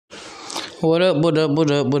What up, what up, what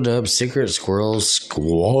up, what up, Secret Squirrel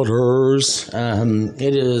Squatters?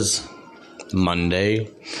 It is Monday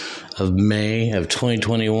of May of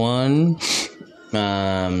 2021.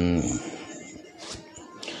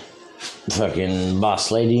 Fucking boss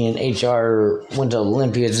lady and HR went to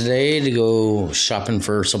Olympia today to go shopping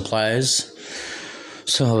for supplies.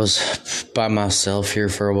 So I was by myself here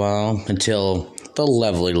for a while until the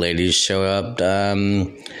lovely ladies show up.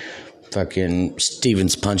 Fucking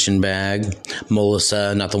Steven's punching bag,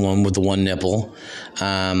 Melissa, not the one with the one nipple.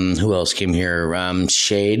 Who else came here?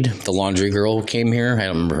 Shade, the laundry girl, came here. I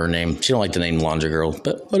don't remember her name. She don't like the name laundry girl,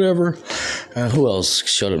 but whatever. Who else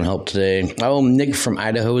showed up and helped today? Oh, Nick from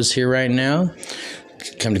Idaho is here right now.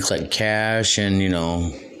 Come to collect cash and,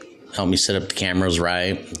 help me set up the cameras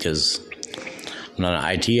right, because I'm not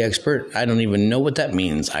an IT expert. I don't even know what that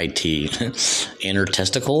means, IT. Inner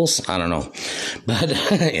testicles? I don't know. But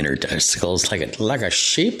inner testicles, like a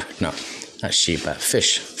sheep? No, not sheep,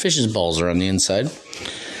 fish. Fish's balls are on the inside.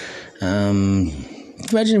 Imagine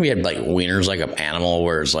if we had wieners like an animal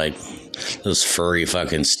where it's like this furry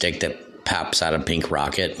fucking stick that pops out a pink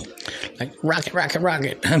rocket. Like,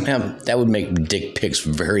 rocket. That would make dick pics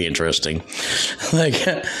very interesting.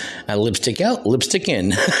 A lipstick out, lipstick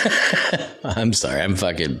in. I'm sorry, I'm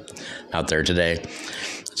fucking out there today.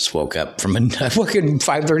 Just woke up from I fucking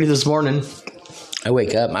 5:30 this morning. I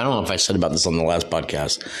wake up, I don't know if I said about this on the last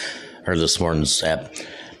podcast or this morning's app,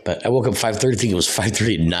 but I woke up 5:30, think it was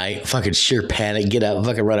 5:30 at night. Fucking sheer panic, get up,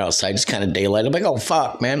 fucking run outside, just kind of daylight. I'm like, oh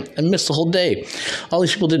fuck, man, I missed the whole day. All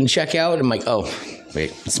these people didn't check out. I'm like, oh,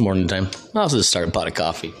 wait, it's morning time. I'll just start a pot of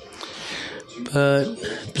coffee. But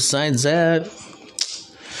besides that,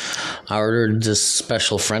 I ordered this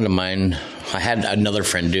special friend of mine. I had another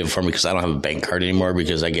friend do it for me because I don't have a bank card anymore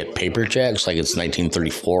because I get paper checks like it's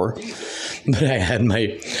 1934. But I had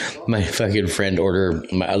my fucking friend order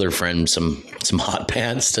my other friend some hot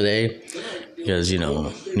pants today because,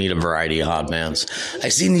 need a variety of hot pants. I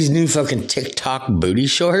seen these new fucking TikTok booty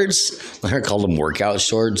shorts. I called them workout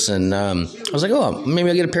shorts. And I was like, oh, maybe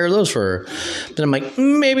I'll get a pair of those for her. Then I'm like,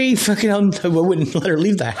 maybe fucking I wouldn't let her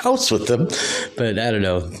leave the house with them. But I don't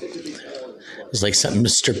know. It's like something a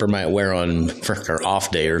stripper might wear on for her off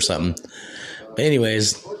day or something. But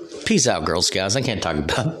anyways, peace out, Girl Scouts. I can't talk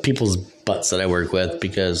about people's butts that I work with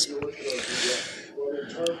because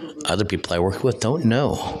other people I work with don't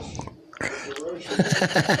know.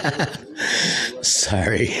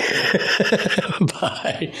 Sorry.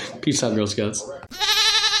 Bye. Peace out, Girl Scouts.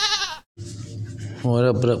 What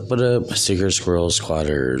up, Secret Squirrel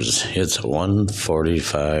Squatters? It's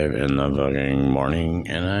 1:45 in the fucking morning,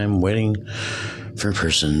 and I'm waiting for a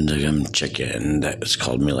person to come check in. That's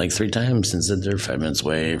called me 3 times and said they're 5 minutes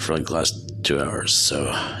away for the last 2 hours,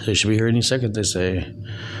 so they should be here any second, they say.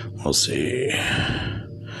 We'll see.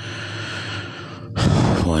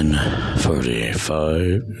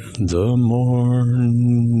 1:45 in the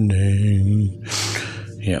morning.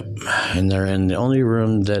 Yep, and they're in the only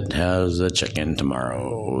room that has a check-in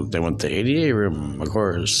tomorrow. They want the ADA room, of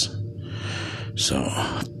course. So,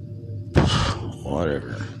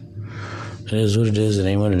 whatever. It is what it is. It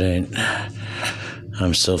ain't what it ain't.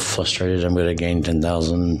 I'm so frustrated. I'm going to gain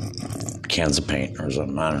 10,000 cans of paint or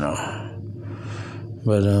something. I don't know.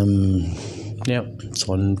 But, yep, it's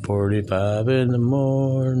 1:45 in the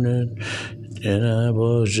morning, and I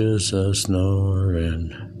was just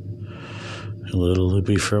snoring. A little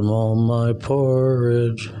lippy from all my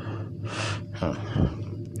porridge. I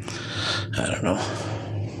don't know.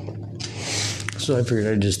 So I figured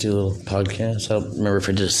I'd just do a little podcast. I don't remember if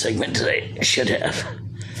I did a segment today. I should have.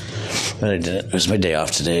 But I didn't. It was my day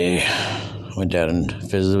off today. I went down and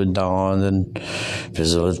visited with Dawn and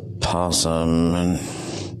visited with Possum. And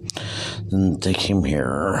then they came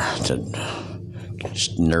here to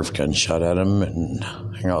Nerf gun shot at him and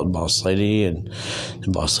hang out with Boss Lady, and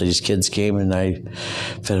the Boss Lady's kids came and I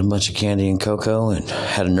fed a bunch of candy and cocoa and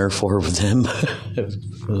had a Nerf war with them. It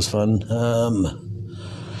was fun. I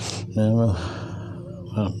don't know. I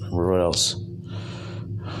don't remember what else.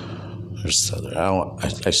 I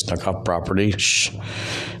snuck off property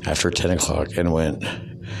after 10 o'clock and went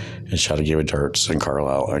and shot a game of darts in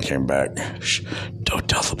Carlisle and came back. Don't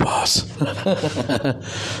tell the boss.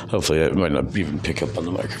 Hopefully it might not even pick up on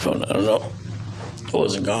the microphone. I don't know. It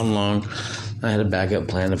wasn't gone long. I had a backup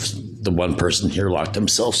plan if the one person here locked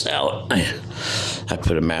themselves out. I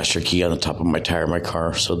put a master key on the top of my tire of my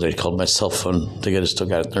car, so they called my cell phone. They could have still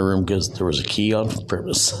got it in their room because there was a key on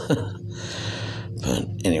purpose. But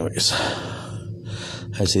anyways,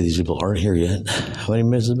 I see these people aren't here yet. How many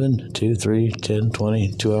minutes have it been? 2, 3, 10,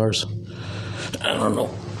 20, 2 hours? I don't know.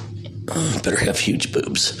 Better have huge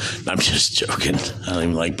boobs. I'm just joking. I don't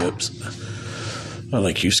even like boobs. I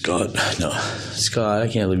like you, Scott. No, Scott, I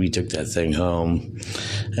can't believe you took that thing home.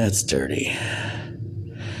 That's dirty.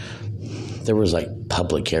 There was like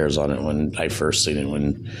public hairs on it when I first seen it,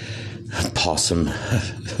 when Possum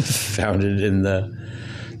found it in the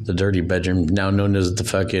dirty bedroom, now known as the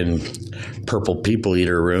fucking purple people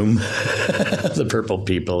eater room. The purple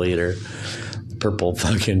people eater. Purple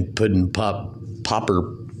fucking pudding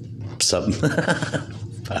popper something.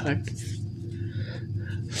 Fuck.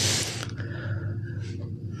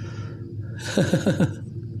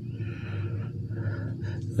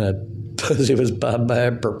 That pussy was popped by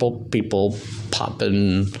a purple people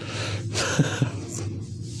popping.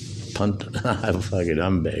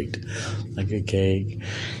 I'm baked like a cake.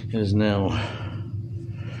 It is now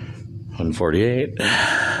 1:48.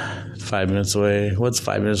 5 minutes away. What's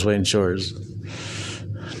 5 minutes away in Shores?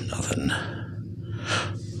 Nothing.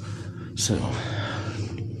 So,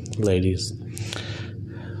 ladies,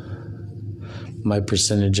 my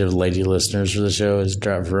percentage of lady listeners for the show has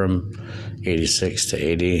dropped from 86 to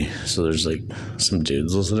 80. So there's like some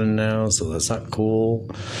dudes listening now. So that's not cool.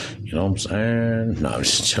 You know what I'm saying? No, I'm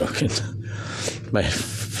just joking. My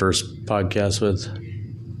first podcast with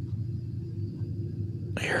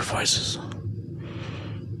I hear voices.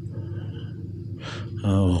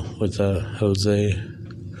 Oh, with Jose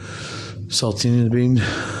Saltine and Bean.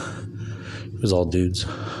 It was all dudes.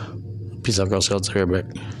 Peace out, Girl Scouts. I'll be right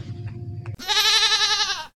back.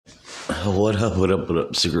 What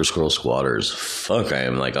up, Secret Squirrel Squatters? Fuck, I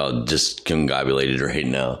am like all just combobulated right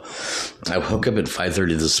now. I woke up at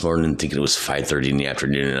 5:30 this morning thinking it was 5:30 in the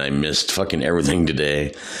afternoon, and I missed fucking everything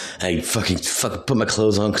today. I fucking put my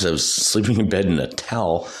clothes on because I was sleeping in bed in a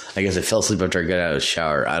towel. I guess I fell asleep after I got out of the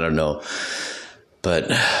shower. I don't know. But,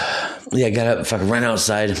 yeah, I got up, fucking ran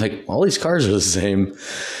outside. I'm like, all these cars are the same.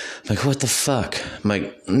 I'm like, what the fuck? I'm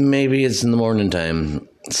like, maybe it's in the morning time.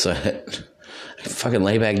 So I fucking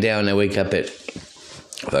lay back down. I wake up at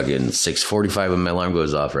fucking 6:45 when my alarm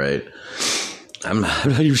goes off, right? I'm not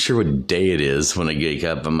even sure what day it is when I wake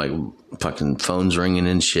up. I'm like, fucking phone's ringing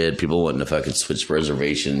and shit. People wanting to fucking switch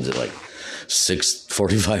reservations at like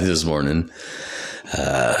 6:45 this morning.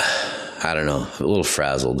 I don't know. A little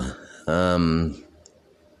frazzled.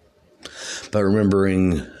 But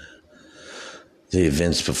remembering the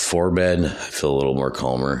events before bed, I feel a little more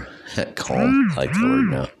calmer. Calm. I like the word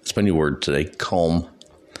now. It's my new word today. Calm.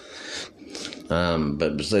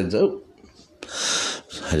 But besides, I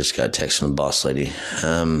just got a text from the boss lady.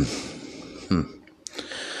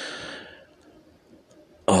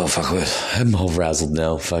 Oh, fuck. I'm all frazzled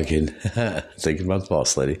now. Fucking thinking about the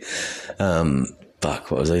boss lady.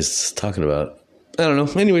 Fuck. What was I talking about? I don't know.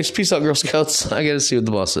 Anyways, peace out, Girl Scouts. I gotta see what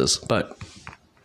the boss is. Bye.